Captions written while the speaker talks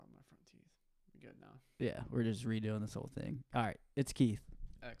good now. Yeah, we're just redoing this whole thing. All right, it's Keith.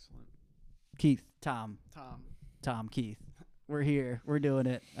 Excellent. Keith, Tom, Tom. Keith. We're here. We're doing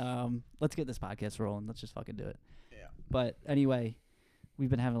it. Let's get this podcast rolling. Let's just fucking do it. Yeah. But anyway, we've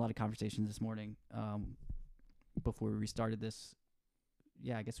been having a lot of conversations this morning. Before we restarted this,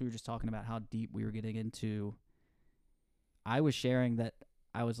 yeah, I guess we were just talking about how deep we were getting into. I was sharing that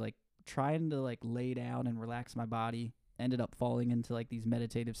I was like trying to like lay down and relax my body, ended up falling into like these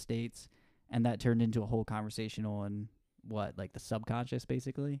meditative states, and that turned into a whole conversation on what, like the subconscious,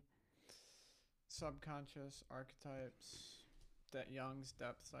 basically. Subconscious archetypes, that Jung's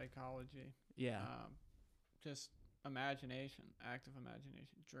depth psychology. Yeah. Just imagination, active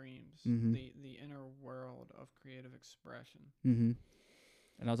imagination, dreams, Mhm. the inner world of creative expression. Mhm.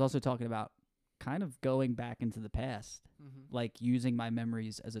 And I was also talking about kind of going back into the past, Mm-hmm. like using my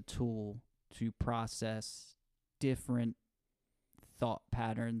memories as a tool to process different thought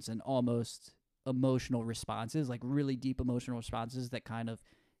patterns and almost emotional responses, like really deep emotional responses that kind of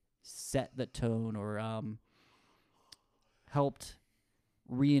set the tone or helped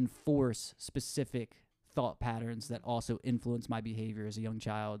reinforce specific thought patterns that also influence my behavior as a young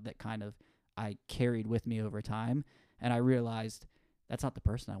child that kind of I carried with me over time. And I realized that's not the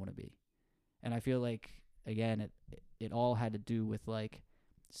person I want to be. And I feel like, again, it all had to do with like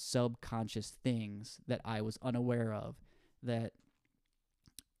subconscious things that I was unaware of, that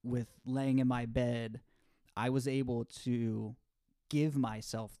with laying in my bed, I was able to give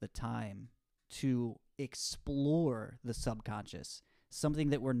myself the time to explore the subconscious, something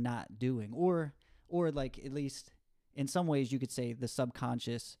that we're not doing, or like at least in some ways you could say the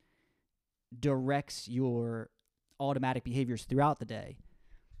subconscious directs your automatic behaviors throughout the day.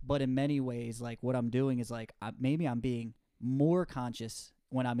 But in many ways, like what I'm doing is like maybe I'm being more conscious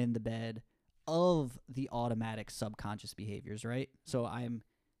when I'm in the bed of the automatic subconscious behaviors, right? So I'm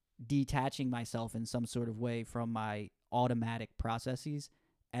detaching myself in some sort of way from my automatic processes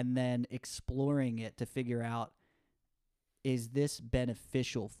and then exploring it to figure out, is this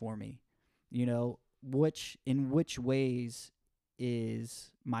beneficial for me? You know, in which ways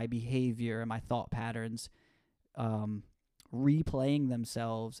is my behavior and my thought patterns replaying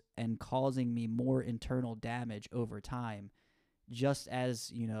themselves and causing me more internal damage over time, just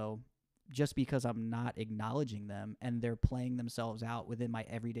because I'm not acknowledging them and they're playing themselves out within my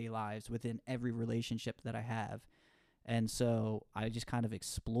everyday lives, within every relationship that I have. And so I just kind of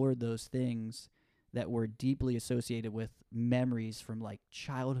explored those things that were deeply associated with memories from like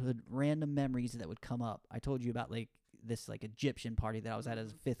childhood, random memories that would come up. I told you about like this like Egyptian party that I was at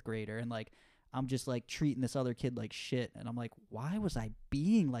as a fifth grader, and like I'm just like treating this other kid like shit, and I'm like, why was I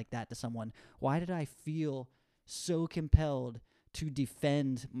being like that to someone? Why did I feel so compelled to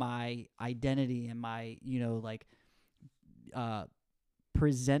defend my identity and my,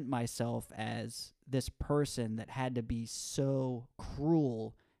 present myself as this person that had to be so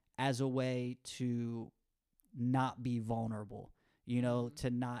cruel as a way to not be vulnerable, to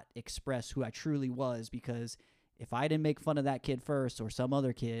not express who I truly was? Because if I didn't make fun of that kid first or some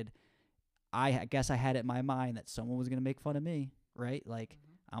other kid, I guess I had it in my mind that someone was going to make fun of me, right? Like,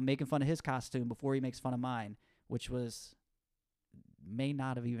 I'm making fun of his costume before he makes fun of mine, which may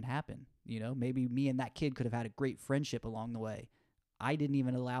not have even happened. Maybe me and that kid could have had a great friendship along the way. I didn't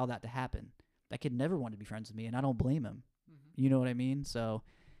even allow that to happen. That kid never wanted to be friends with me, and I don't blame him. You know what I mean? So,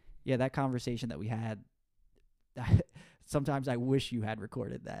 yeah, that conversation that we had, sometimes I wish you had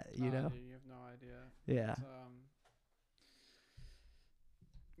recorded that, Dude, you have no idea. Yeah.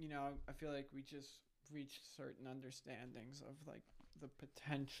 I feel like we just reached certain understandings of like the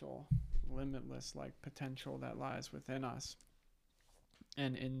potential, limitless like potential that lies within us,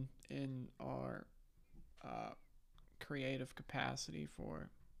 and in our creative capacity for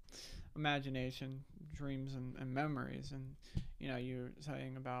imagination, dreams, and memories. And you're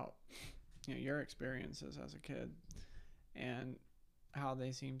saying about your experiences as a kid and how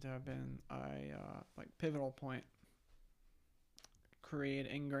they seem to have been a like pivotal point,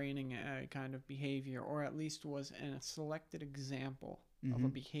 ingraining a kind of behavior, or at least was a selected example of a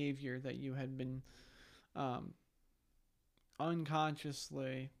behavior that you had been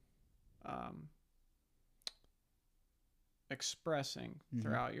unconsciously expressing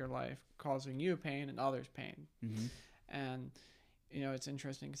throughout your life, causing you pain and others pain. And it's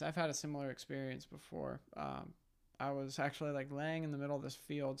interesting because I've had a similar experience before. I was actually like laying in the middle of this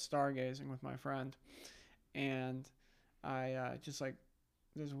field stargazing with my friend, and I just like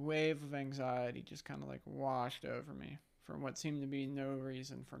this wave of anxiety just kind of like washed over me for what seemed to be no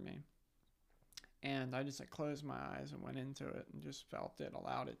reason for me. And I just like closed my eyes and went into it and just felt it,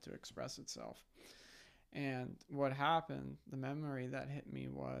 allowed it to express itself. And what happened, the memory that hit me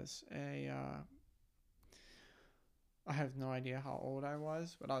was I have no idea how old I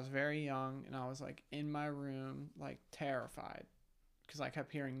was, but I was very young, and I was like in my room, like terrified, because I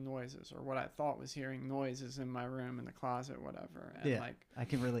kept hearing noises, or what I thought was hearing noises in my room, in the closet, whatever. And Yeah, like, I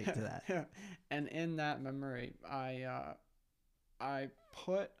can relate to that. and in that memory, I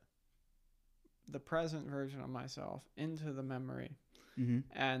put the present version of myself into the memory, Mm-hmm.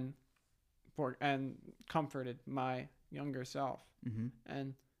 and and comforted my younger self. Mm-hmm.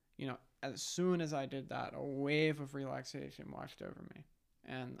 And as soon as I did that, a wave of relaxation washed over me,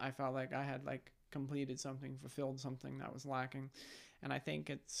 and I felt like I had like completed something, fulfilled something that was lacking. And I think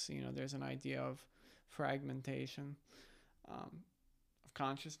it's, there's an idea of fragmentation, of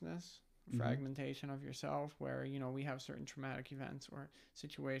consciousness, fragmentation of yourself, where we have certain traumatic events or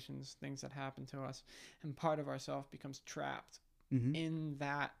situations, things that happen to us, and part of ourself becomes trapped in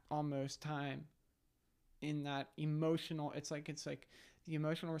that almost time, in that emotional. It's like the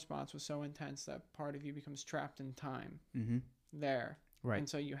emotional response was so intense that part of you becomes trapped in time there. Right. And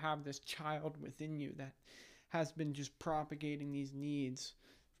so you have this child within you that has been just propagating these needs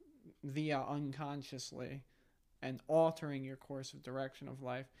via unconsciously and altering your course of direction of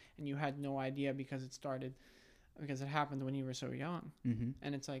life, and you had no idea because it happened when you were so young.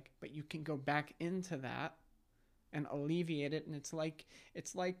 And it's like, but you can go back into that and alleviate it, and it's like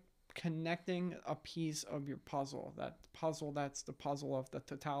connecting a piece of your puzzle, that's the puzzle of the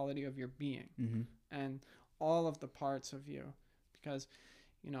totality of your being, and all of the parts of you. Because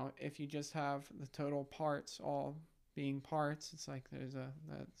if you just have the total parts all being parts, it's like there's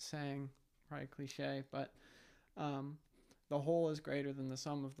that saying, probably cliche, but the whole is greater than the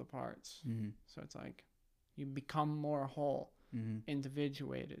sum of the parts. So it's like you become more whole,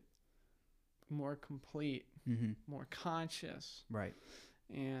 individuated, more complete, more conscious, right,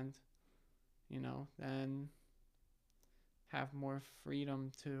 and then have more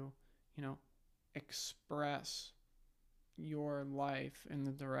freedom to express your life in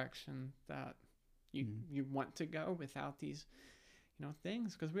the direction that you want to go, without these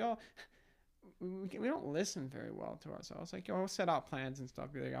things. Because we don't listen very well to ourselves. Like, you'll set out plans and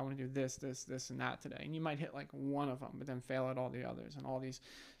stuff, be like, I want to do this, and that today, and you might hit like one of them, but then fail at all the others, and all these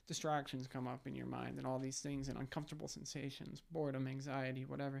distractions come up in your mind, and all these things, and uncomfortable sensations, boredom, anxiety,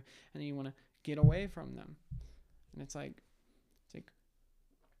 whatever, and then you want to get away from them. And it's like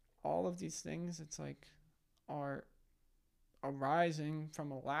all of these things, it's like, are arising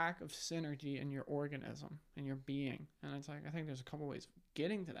from a lack of synergy in your organism and your being. And it's like, I think there's a couple ways of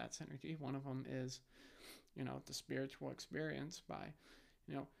getting to that synergy. One of them is the spiritual experience, by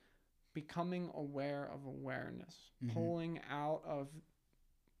becoming aware of awareness, pulling out of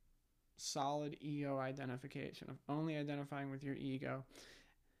solid ego identification, of only identifying with your ego,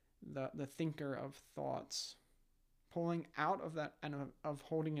 the thinker of thoughts, pulling out of that, and of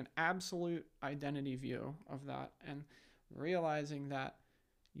holding an absolute identity view of that, and realizing that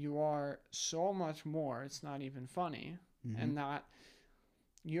you are so much more, it's not even funny, and that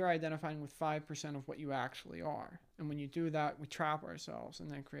you're identifying with 5% of what you actually are. And when you do that, we trap ourselves,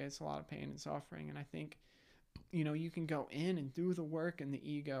 and that creates a lot of pain and suffering. And I think you can go in and do the work in the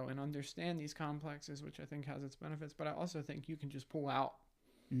ego and understand these complexes, which I think has its benefits, but I also think you can just pull out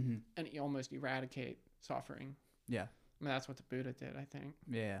and almost eradicate suffering. Yeah. I mean, that's what the Buddha did, I think.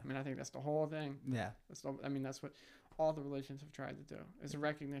 Yeah. I mean, I think that's the whole thing. Yeah. That's what all the religions have tried to do, is a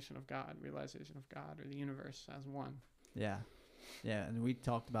recognition of God, realization of God, or the universe as one. Yeah. Yeah. And we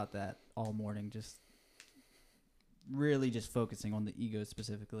talked about that all morning, just really just focusing on the ego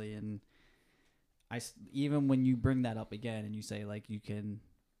specifically. And even when you bring that up again and you say, like, you can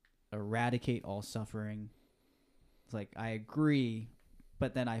eradicate all suffering, it's like, I agree,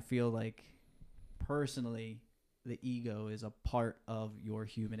 but then I feel like personally the ego is a part of your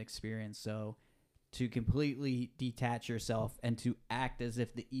human experience. So to completely detach yourself and to act as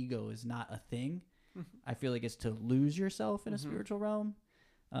if the ego is not a thing, I feel like it's to lose yourself in a spiritual realm.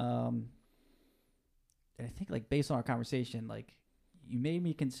 And I think, like, based on our conversation, like, you made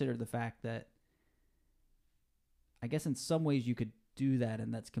me consider the fact that I guess in some ways you could do that,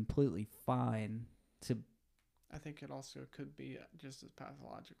 and that's completely fine. I think it also could be just as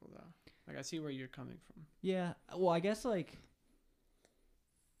pathological, though. Like, I see where you're coming from. Yeah. Well, I guess, like,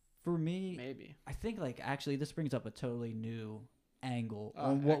 for me, maybe, I think, like, actually this brings up a totally new angle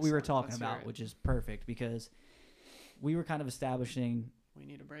on what we were talking about, which is perfect, because we were kind of establishing, we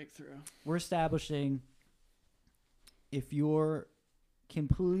need a breakthrough. We're establishing, if you're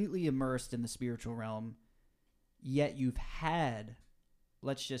completely immersed in the spiritual realm, yet you've had,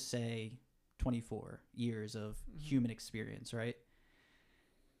 let's just say, 24 years of human experience, right?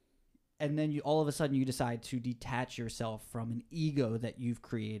 and then you all of a sudden you decide to detach yourself from an ego that you've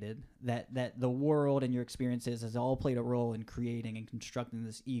created, that the world and your experiences has all played a role in creating and constructing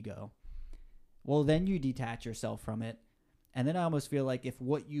this ego. Well, then you detach yourself from it, and then I almost feel like if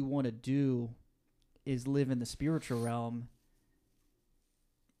what you want to do is live in the spiritual realm,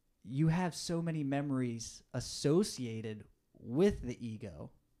 you have so many memories associated with the ego.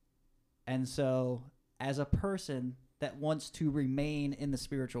 And so as a person that wants to remain in the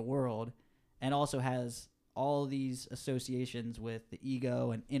spiritual world and also has all these associations with the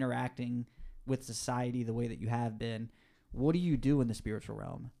ego and interacting with society the way that you have been, what do you do in the spiritual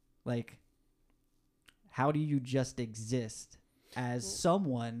realm? Like, how do you just exist as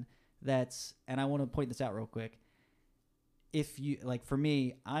someone that's, and I want to point this out real quick. If you, like for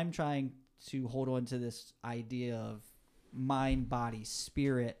me, I'm trying to hold on to this idea of mind, body,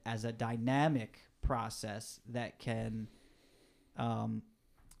 spirit as a dynamic process that can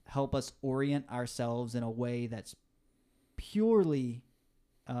help us orient ourselves in a way that's purely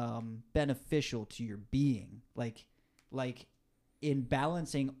beneficial to your being. Like in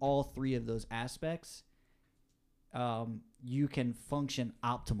balancing all three of those aspects, you can function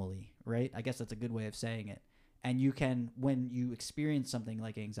optimally, right? I guess that's a good way of saying it. And you can, when you experience something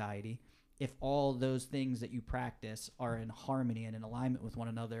like anxiety, if all those things that you practice are in harmony and in alignment with one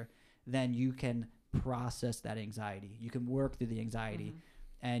another, then you can process that anxiety. You can work through the anxiety,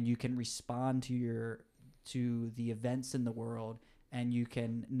 and you can respond to the events in the world, and you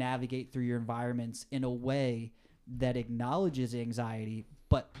can navigate through your environments in a way that acknowledges anxiety,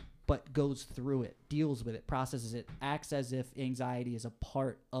 but goes through it, deals with it, processes it, acts as if anxiety is a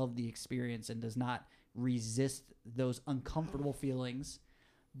part of the experience and does not resist those uncomfortable feelings.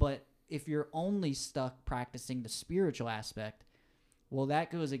 But if you're only stuck practicing the spiritual aspect, well,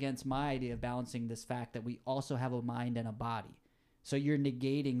 that goes against my idea of balancing this fact that we also have a mind and a body. So you're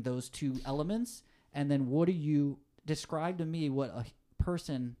negating those two elements. And then what do you describe to me what a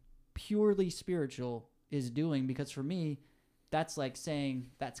person purely spiritual is doing? Because for me, that's like saying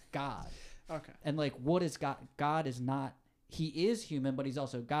that's God. Okay. And like, what is God? God is not, he is human, but he's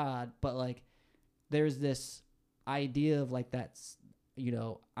also God. But like, there's this idea of like that's, you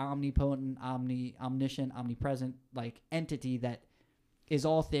know, omnipotent, omniscient, omnipresent, like entity that is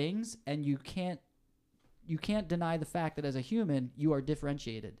all things, and you can't deny the fact that as a human you are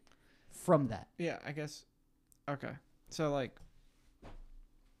differentiated from that. Yeah, I guess. Okay. So like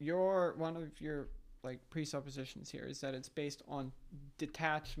one of your like presuppositions here is that it's based on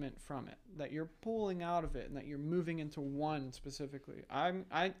detachment from it, that you're pulling out of it and that you're moving into one specifically.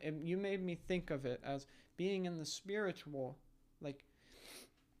 You made me think of it as being in the spiritual, like,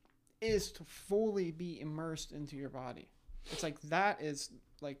 is to fully be immersed into your body. It's like that is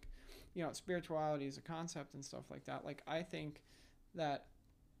like, you know, spirituality is a concept and stuff like that. Like, I think that,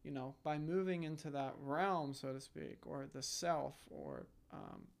 you know, by moving into that realm, so to speak, or the self, or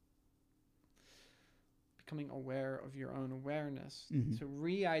becoming aware of your own awareness, to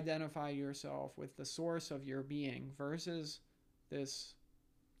re-identify yourself with the source of your being versus this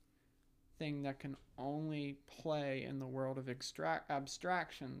thing that can only play in the world of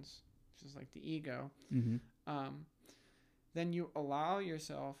abstractions, which is like the ego, then you allow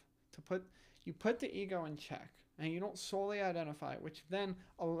yourself to put the ego in check, and you don't solely identify it, which then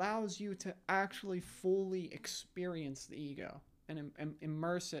allows you to actually fully experience the ego and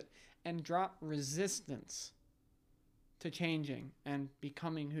immerse it and drop resistance to changing and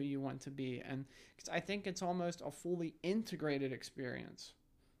becoming who you want to be. And because I think it's almost a fully integrated experience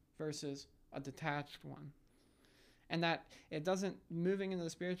versus a detached one. And that moving into the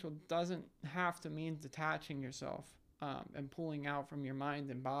spiritual doesn't have to mean detaching yourself and pulling out from your mind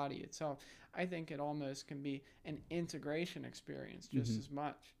and body itself. I think it almost can be an integration experience just as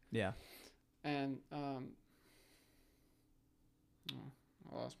much. Yeah. And I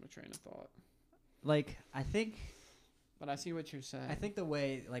lost my train of thought. Like, I think... But I see what you're saying. I think the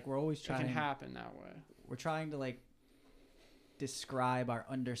way, like, we're always trying... It can happen that way. We're trying to, like, describe our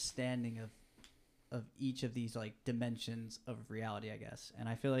understanding of each of these, like, dimensions of reality, I guess. And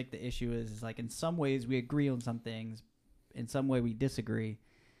I feel like the issue is like, in some ways we agree on some things, in some way we disagree.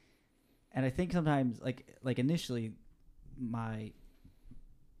 And I think sometimes, like initially, my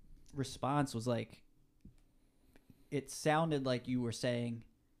response was like, it sounded like you were saying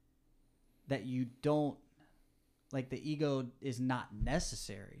that you don't, like, the ego is not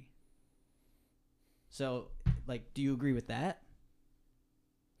necessary. So, like, do you agree with that?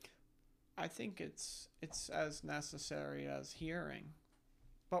 I think it's as necessary as hearing,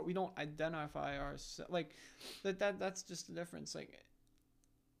 but we don't identify ourselves like that's just the difference. Like,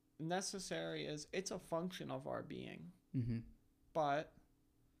 necessary is, it's a function of our being, but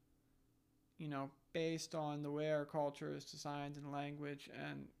based on the way our culture is designed and language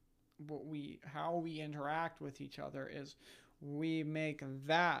and how we interact with each other, is we make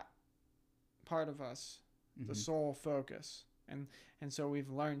that part of us the sole focus. And so we've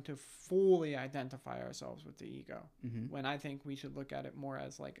learned to fully identify ourselves with the ego, when I think we should look at it more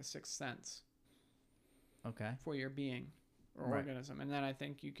as like a sixth sense for your being or organism. And then I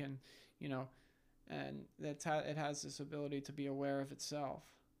think you can, and it has this ability to be aware of itself.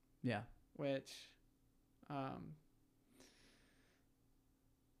 Yeah. Which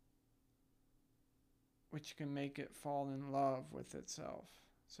can make it fall in love with itself,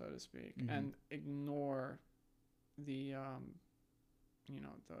 so to speak, and ignore the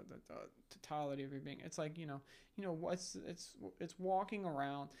the totality of your being. It's like it's walking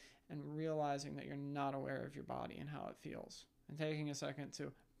around and realizing that you're not aware of your body and how it feels, and taking a second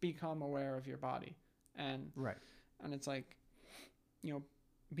to become aware of your body. And it's like,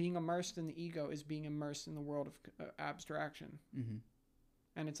 being immersed in the ego is being immersed in the world of abstraction.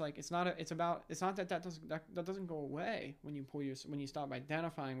 And it's like, it's not that doesn't go away when you stop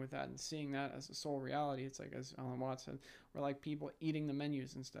identifying with that and seeing that as the sole reality. It's like, as Alan Watts said, we're like people eating the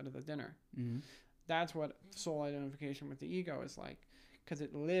menus instead of the dinner. That's what soul identification with the ego is like, because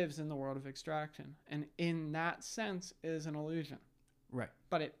it lives in the world of extraction, and in that sense is an illusion.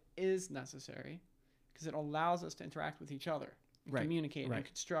 But it is necessary because it allows us to interact with each other, and communicate, and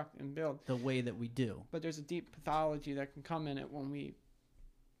construct and build the way that we do. But there's a deep pathology that can come in it when we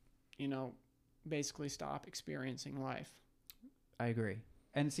basically stop experiencing life. I agree.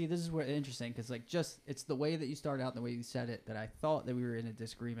 And see, this is where it's interesting, because it's the way that you started out and the way you said it that I thought that we were in a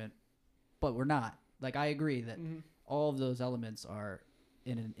disagreement, but we're not. Like, I agree that all of those elements are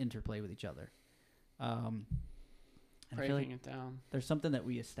in an interplay with each other. Breaking it down. There's something that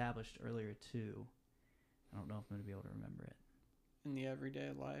we established earlier too. I don't know if I'm going to be able to remember it. In the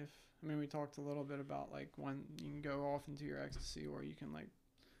everyday life. I mean, we talked a little bit about like when you can go off into your ecstasy, or you can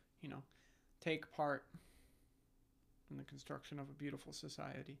take part in the construction of a beautiful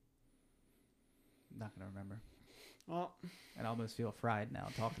society. I'm not going to remember. Well, I almost feel fried now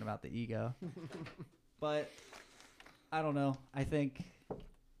talking about the ego. But I don't know. I think,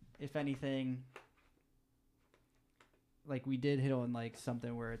 if anything, like, we did hit on like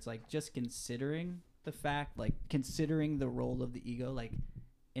something where it's like just considering the fact, like considering the role of the ego, like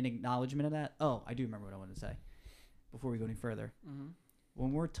an acknowledgement of that. Oh, I do remember what I wanted to say before we go any further.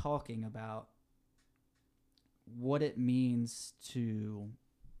 When we're talking about what it means to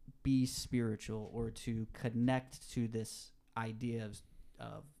be spiritual, or to connect to this idea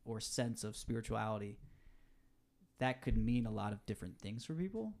of or sense of spirituality, that could mean a lot of different things for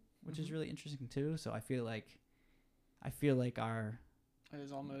people, which is really interesting too. So I feel like it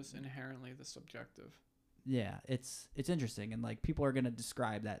is almost inherently the subjective. Yeah, it's interesting, and like people are going to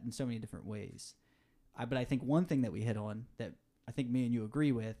describe that in so many different ways. But I think one thing that we hit on that I think me and you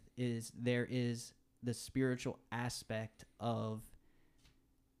agree with is there is the spiritual aspect of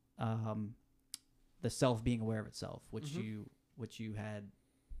the self being aware of itself, which you had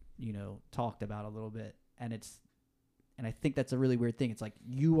talked about a little bit, and I think that's a really weird thing. It's like,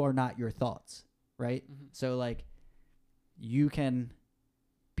 you are not your thoughts, right? So like, you can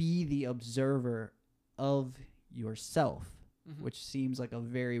be the observer of yourself, which seems like a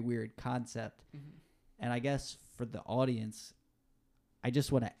very weird concept. And I guess for the audience, I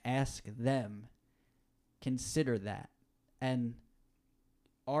just want to ask them, consider that. And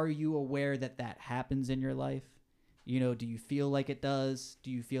are you aware that that happens in your life? Do you feel like it does? Do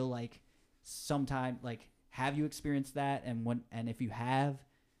you feel like sometime, like, have you experienced that? And if you have,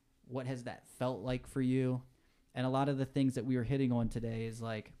 what has that felt like for you? And a lot of the things that we were hitting on today is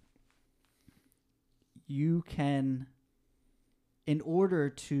like, you can, in order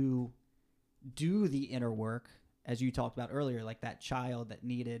to do the inner work, as you talked about earlier, like that child that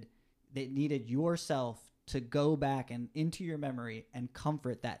needed yourself to go back and into your memory and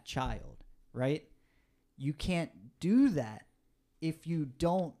comfort that child, right? You can't do that if you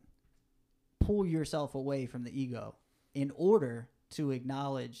don't pull yourself away from the ego in order to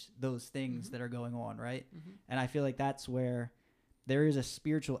acknowledge those things that are going on, right? And I feel like that's where there is a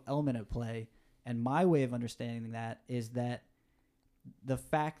spiritual element at play. And my way of understanding that is that the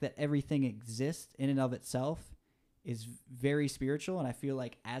fact that everything exists in and of itself is very spiritual. And I feel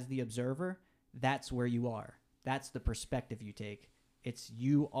like as the observer, that's where you are. That's the perspective you take.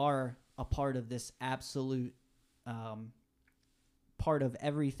 You are a part of this absolute part of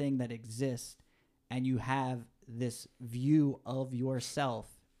everything that exists, and you have this view of yourself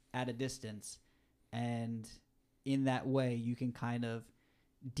at a distance, and in that way you can kind of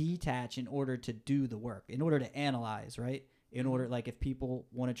detach in order to do the work, in order to analyze, right? in order, like if people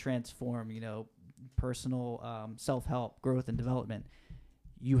want to transform, personal self-help, growth and development,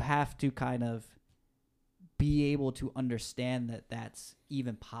 you have to kind of be able to understand that that's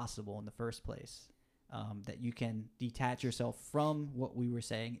even possible in the first place. That you can detach yourself from what we were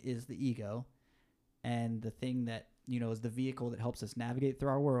saying is the ego, and the thing that, is the vehicle that helps us navigate through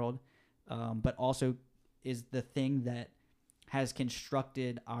our world, but also is the thing that has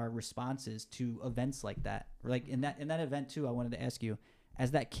constructed our responses to events like that. Like in that event too, I wanted to ask you,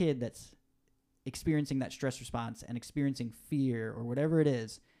 as that kid that's experiencing that stress response and experiencing fear or whatever it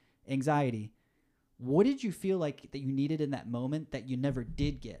is, anxiety, what did you feel like that you needed in that moment that you never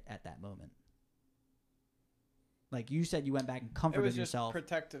did get at that moment? Like you said, you went back and comforted yourself. It was just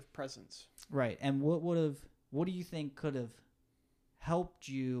protective presence. Right. And what do you think could have helped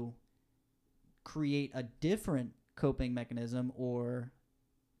you create a different coping mechanism or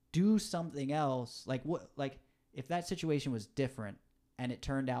do something else? Like if that situation was different and it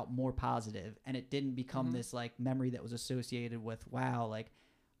turned out more positive and it didn't become this like memory that was associated with, wow, like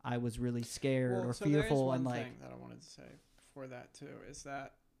I was really scared or fearful. There is one thing that I wanted to say before that too, is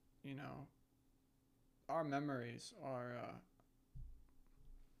that, our memories are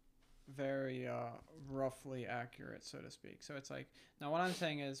very roughly accurate, so to speak. So it's like, now what I'm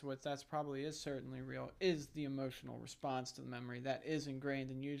saying is that's probably is certainly real is the emotional response to the memory that is ingrained,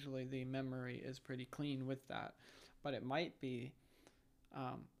 and usually the memory is pretty clean with that. But it might be,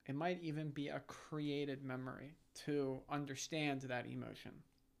 it might even be a created memory to understand that emotion,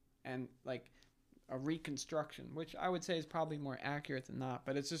 and like a reconstruction, which I would say is probably more accurate than not.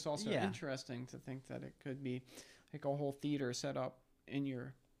 But it's just also interesting to think that it could be like a whole theater set up in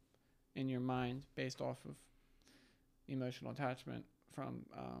your mind based off of emotional attachment from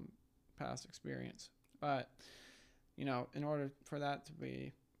past experience. But in order for that to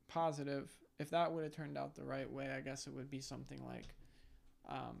be positive, if that would have turned out the right way, I guess it would be something like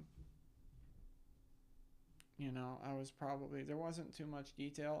I was probably, there wasn't too much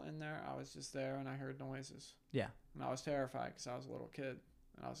detail in there. I was just there and I heard noises. Yeah. And I was terrified because I was a little kid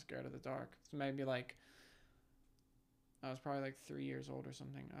and I was scared of the dark. So maybe like, I was probably like 3 years old or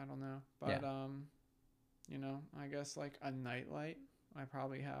something. I don't know. But, I guess like a nightlight. I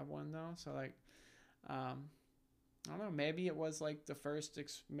probably have one though. So like, I don't know. Maybe it was like the first,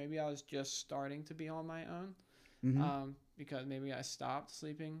 maybe I was just starting to be on my own. Because maybe I stopped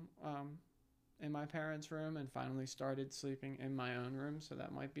sleeping, in my parents' room and finally started sleeping in my own room. So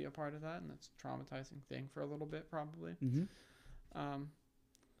that might be a part of that. And that's a traumatizing thing for a little bit, probably. But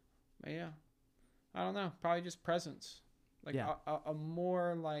yeah, I don't know. Probably just presence. Like a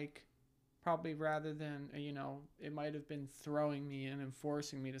more like, probably rather than, it might have been throwing me in and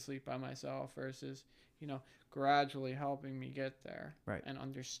forcing me to sleep by myself versus, gradually helping me get there. Right. And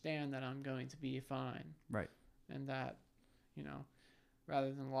understand that I'm going to be fine. Right. And that,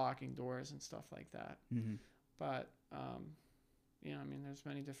 rather than locking doors and stuff like that. But, there's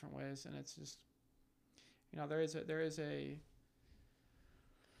many different ways, and it's just, there is a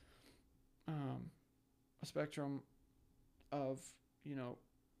spectrum of,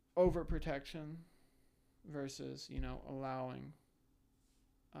 overprotection versus, allowing,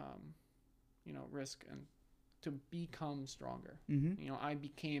 risk and to become stronger. I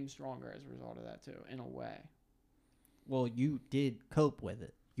became stronger as a result of that too, in a way. Well, you did cope with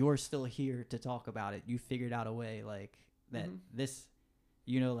it. You're still here to talk about it. You figured out a way like that. This,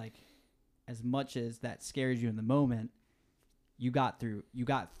 like as much as that scares you in the moment, you got through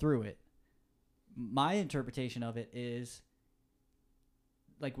it. My interpretation of it is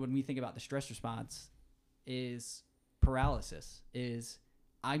like when we think about the stress response is paralysis, is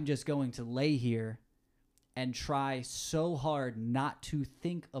I'm just going to lay here and try so hard not to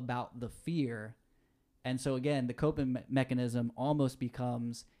think about the fear. And so again, the coping mechanism almost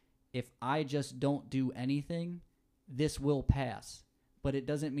becomes, if I just don't do anything, this will pass. But it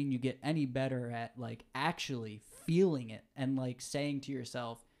doesn't mean you get any better at like actually feeling it and like saying to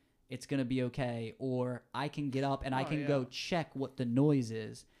yourself, it's going to be okay, or I can get up and I can go check what the noise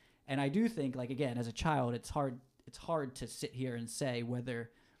is. And I do think, like, again, as a child, it's hard to sit here and say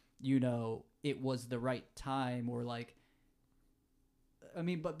whether, it was the right time or like, I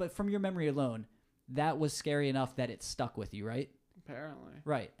mean, but from your memory alone, that was scary enough that it stuck with you, right? Apparently.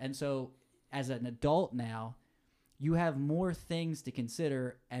 Right. And so as an adult now, you have more things to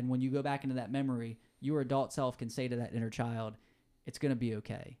consider. And when you go back into that memory, your adult self can say to that inner child, it's going to be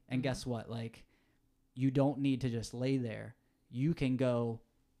okay. And guess what? Like, you don't need to just lay there. You can go,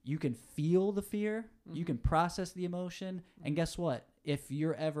 you can feel the fear. You can process the emotion. And guess what? If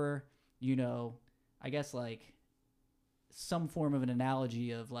you're ever, I guess like some form of an analogy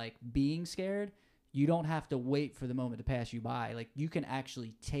of like being scared, you don't have to wait for the moment to pass you by. Like, you can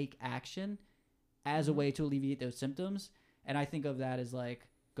actually take action as a way to alleviate those symptoms. And I think of that as like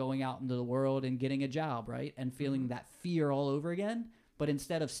going out into the world and getting a job, right? And feeling that fear all over again. But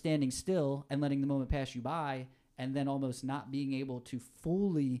instead of standing still and letting the moment pass you by and then almost not being able to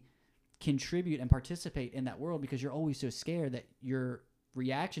fully contribute and participate in that world because you're always so scared that your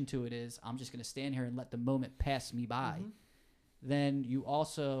reaction to it is, I'm just going to stand here and let the moment pass me by. Then you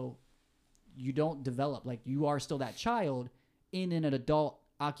don't develop, like, you are still that child in an adult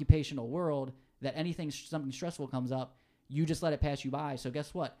occupational world that something stressful comes up, you just let it pass you by. So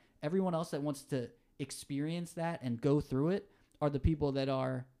guess what? Everyone else that wants to experience that and go through it are the people that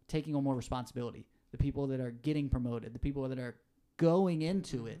are taking on more responsibility, the people that are getting promoted, the people that are going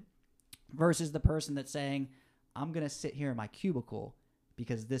into it, versus the person that's saying, I'm going to sit here in my cubicle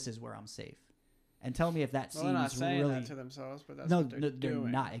because this is where I'm safe. And tell me if that seems they're not saying really that to themselves, but that's what they're doing.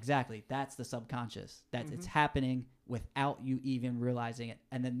 They're not. Exactly. That's the subconscious. That's it's happening without you even realizing it.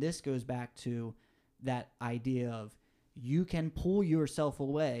 And then this goes back to that idea of you can pull yourself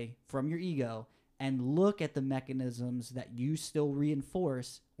away from your ego and look at the mechanisms that you still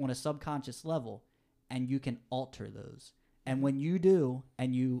reinforce on a subconscious level, and you can alter those. And when you do,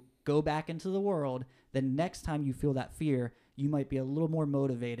 and you go back into the world, the next time you feel that fear, you might be a little more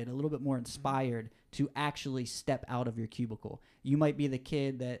motivated, a little bit more inspired to actually step out of your cubicle. You might be the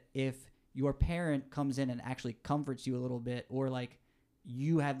kid that if your parent comes in and actually comforts you a little bit, or like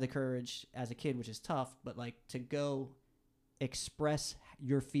you have the courage as a kid, which is tough, but like to go express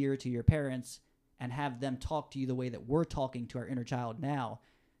your fear to your parents and have them talk to you the way that we're talking to our inner child now,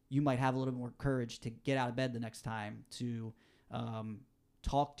 you might have a little more courage to get out of bed the next time, to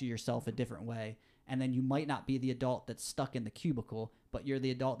talk to yourself a different way. And then you might not be the adult that's stuck in the cubicle, but you're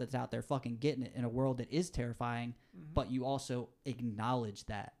the adult that's out there fucking getting it in a world that is terrifying, but you also acknowledge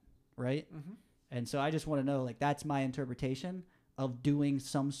that, right? And so I just want to know, like, that's my interpretation of doing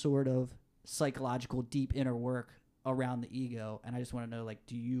some sort of psychological deep inner work around the ego. And I just want to know, like,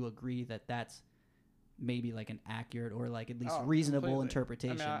 do you agree that that's maybe like an accurate or like at least reasonable completely.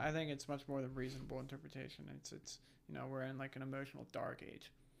 interpretation? I mean, I think it's much more than reasonable interpretation. It's we're in like an emotional dark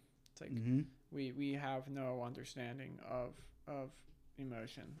age. It's like we have no understanding of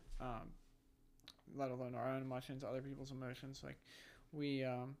emotion, let alone our own emotions, other people's emotions. Like we,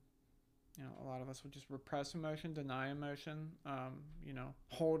 a lot of us would just repress emotion, deny emotion,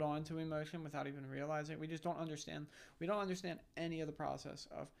 hold on to emotion without even realizing it. We just don't understand. We don't understand any of the process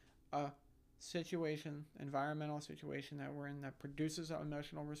of a situation, environmental situation that we're in that produces an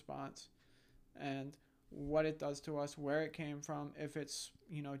emotional response, and what it does to us, where it came from, if it's,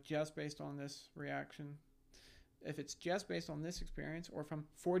 just based on this reaction, if it's just based on this experience or from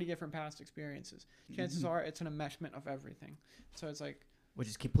 40 different past experiences. Chances are it's an enmeshment of everything. So it's like... Which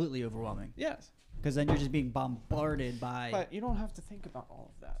is completely overwhelming. Yes. Because then you're just being bombarded by... But you don't have to think about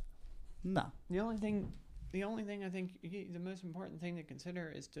all of that. No. The only thing I think the most important thing to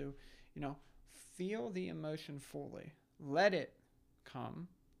consider is to, feel the emotion fully. Let it come.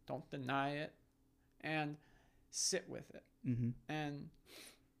 Don't deny it. And sit with it. And,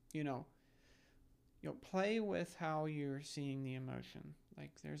 play with how you're seeing the emotion.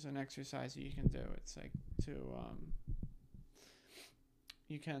 Like, there's an exercise that you can do. It's like to,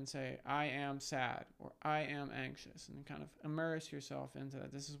 you can say, I am sad, or I am anxious, and kind of immerse yourself into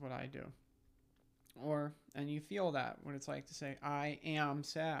that. This is what I do. And you feel that, what it's like to say, I am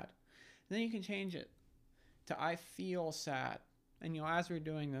sad. And then you can change it to, I feel sad. And, as we're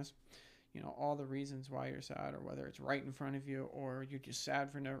doing this, all the reasons why you're sad, or whether it's right in front of you, or you're just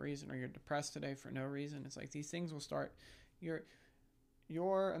sad for no reason, or you're depressed today for no reason. It's like these things will start,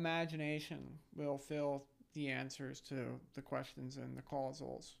 your imagination will fill the answers to the questions and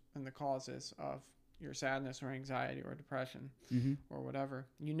the causes of your sadness or anxiety or depression or whatever.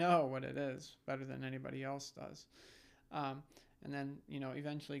 You know what it is better than anybody else does. And then,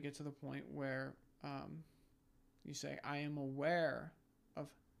 eventually get to the point where you say, I am aware of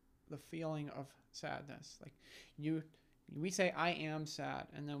the feeling of sadness. Like we say, I am sad,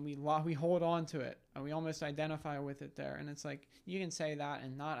 and then we hold on to it, and we almost identify with it there. And it's like, you can say that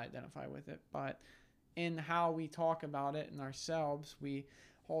and not identify with it, but in how we talk about it in ourselves, we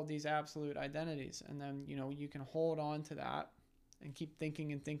hold these absolute identities. And then, you can hold on to that and keep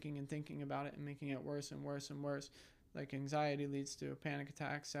thinking and thinking and thinking about it and making it worse and worse and worse. Like anxiety leads to a panic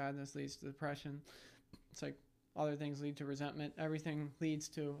attack, sadness leads to depression. It's like other things lead to resentment. Everything leads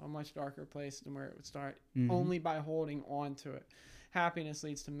to a much darker place than where it would start, only by holding on to it. Happiness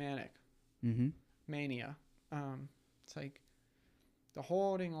leads to mania. It's like the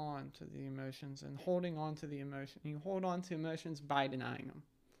holding on to the emotions and holding on to the emotion. You hold on to emotions by denying them.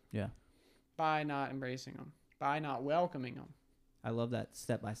 Yeah. by not embracing them, by not welcoming them. I love that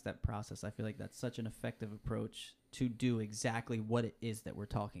step-by-step process. I feel like that's such an effective approach to do exactly what it is that we're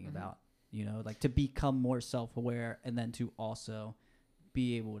talking about. You know, like to become more self-aware, and then to also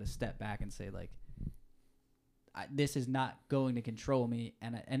be able to step back and say, like, this is not going to control me.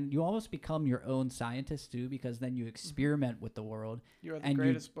 And you almost become your own scientist too, because then you experiment with the world. You're the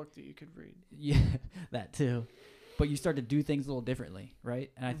greatest book that you could read. Yeah, that too. But you start to do things a little differently, right?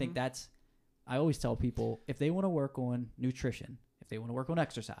 And I think that's, I always tell people, if they want to work on nutrition, if they want to work on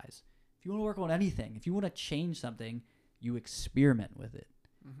exercise, if you want to work on anything, if you want to change something, you experiment with it.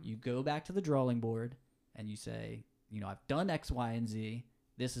 You go back to the drawing board and you say, you know, I've done X, Y, and Z.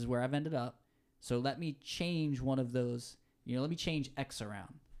 This is where I've ended up. So let me change one of those, you know, let me change X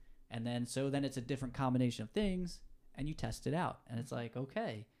around. And then, so then it's a different combination of things, and you test it out. And it's like,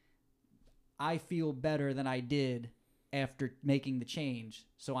 okay, I feel better than I did after making the change,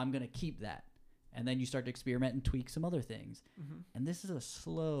 so I'm going to keep that. And then you start to experiment and tweak some other things. And this is a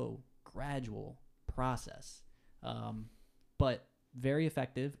slow, gradual process, but very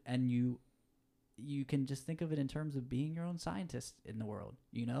effective. And you can just think of it in terms of being your own scientist in the world,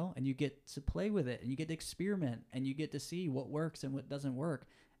 you know, and you get to play with it, and you get to experiment, and you get to see what works and what doesn't work.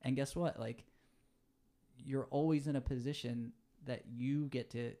 And guess what? Like, you're always in a position that you get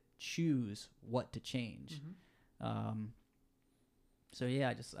to choose what to change. So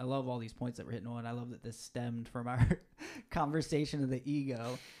yeah, I love all these points that we're hitting on. I love that this stemmed from our conversation of the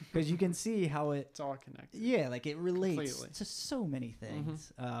ego, because you can see how it's all connected. Yeah, like it relates completely to so many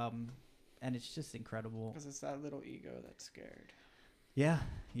things. And it's just incredible. Because it's that little ego that's scared. Yeah,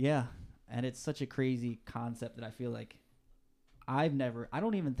 yeah. And it's such a crazy concept that I feel like I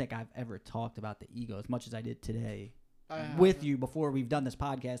don't even think I've ever talked about the ego as much as I did today with you before we've done this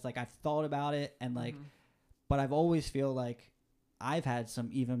podcast. Like, I've thought about it, and like, but I've always feel like I've had some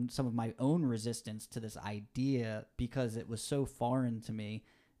of my own resistance to this idea, because it was so foreign to me.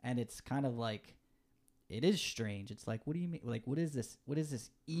 And it's kind of like, it is strange. It's like, what do you mean? Like, what is this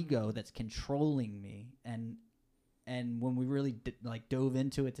ego that's controlling me? And when we really dove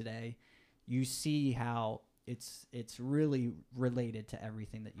into it today, you see how it's really related to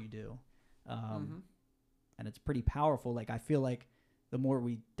everything that you do. And it's pretty powerful. Like, I feel like the more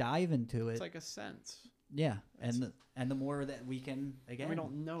we dive into it, it's like a sense. Yeah. And the more that we can, again, we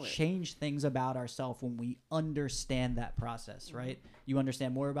don't know it, change things about ourselves when we understand that process, right? You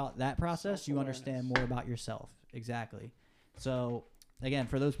understand more about that process, you understand more about yourself. Exactly. So again,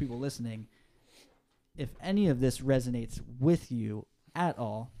 for those people listening, if any of this resonates with you at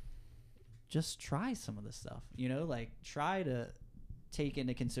all, just try some of this stuff, you know, like try to take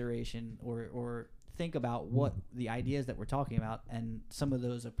into consideration or think about what the ideas that we're talking about and some of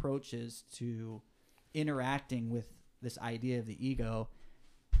those approaches to interacting with this idea of the ego,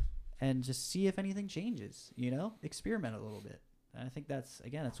 and just see if anything changes, you know, experiment a little bit. And I think that's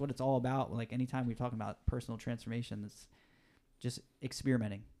what it's all about. Like, anytime we're talking about personal transformation, it's just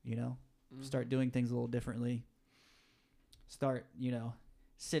experimenting, you know, start doing things a little differently. Start, you know,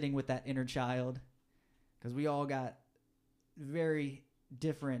 sitting with that inner child, because we all got very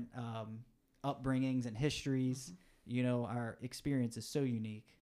different upbringings and histories. You know, our experience is so unique.